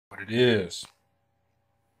What it is.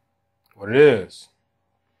 What it is.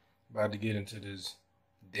 About to get into this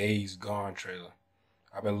Days Gone trailer.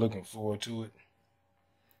 I've been looking forward to it.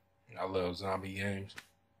 I love zombie games.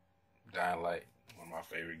 Dying Light, one of my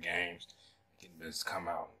favorite games. It's come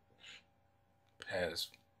out past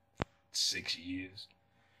 6 years.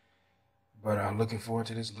 But I'm looking forward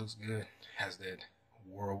to this. It looks good. Has that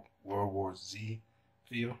World War Z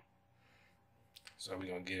feel. So we're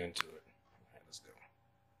going to get into it. All right, let's go.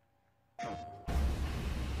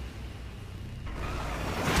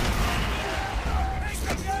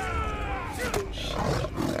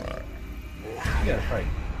 You gotta fight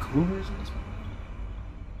cougars in this one?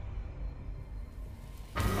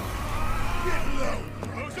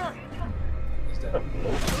 Is that a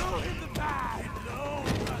boat?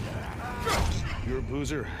 You or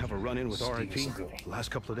Boozer have a run-in with RIP the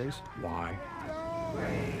last couple of days? Why?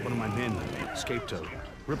 One of my men escaped a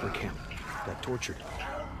Ripper camp, got tortured,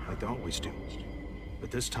 like they always do.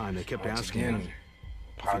 But this time they kept asking him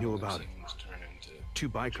if he knew about it. Two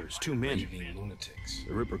bikers, two men. Lunatics.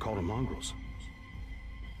 The Ripper called them mongrels.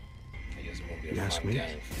 I guess it won't be a You ask fun me?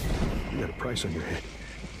 game. You got a price on your head.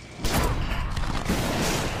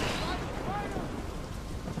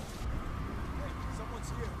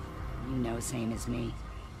 You know, same as me.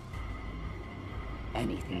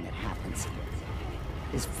 Anything that happens here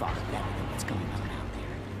is far better than what's going on out there.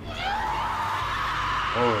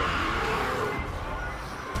 Oh.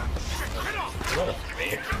 What a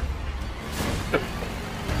bear.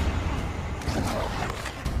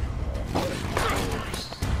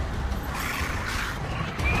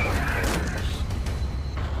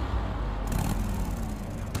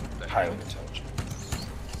 Highly intelligent.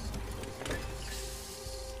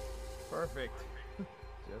 Perfect.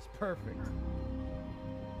 Just perfect.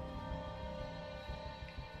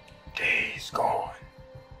 Days gone.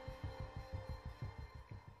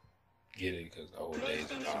 Get it? Because the old days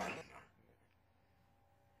are gone.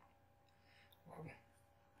 Well,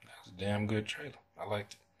 that was a damn good trailer. I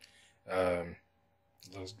liked it.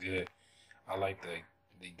 Looks good. I like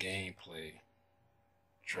the gameplay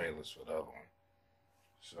trailers for the other one.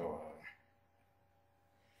 So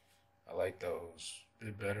I like those a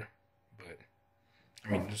bit better. But I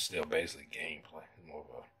mean, it's still basically gameplay. It's more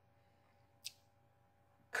of a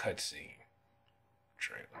cutscene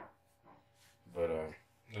trailer. But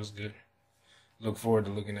it was good. Look forward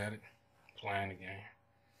to looking at it, playing the game.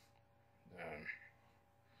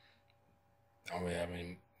 I don't really have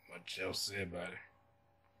any much else to say about it.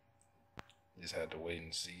 Just had to wait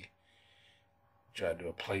and see. Try to do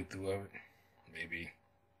a playthrough of it. Maybe,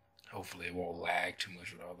 hopefully it won't lag too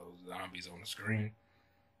much with all those zombies on the screen.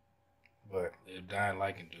 But if Dying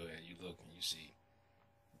Light can do it, and you look and you see,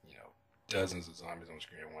 you know, dozens of zombies on the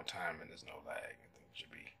screen at one time, and there's no lag, I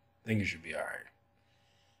think you should be all right.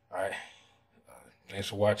 All right. Thanks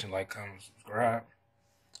for watching. Like, comment, subscribe,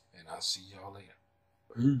 and I'll see y'all later.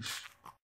 Peace.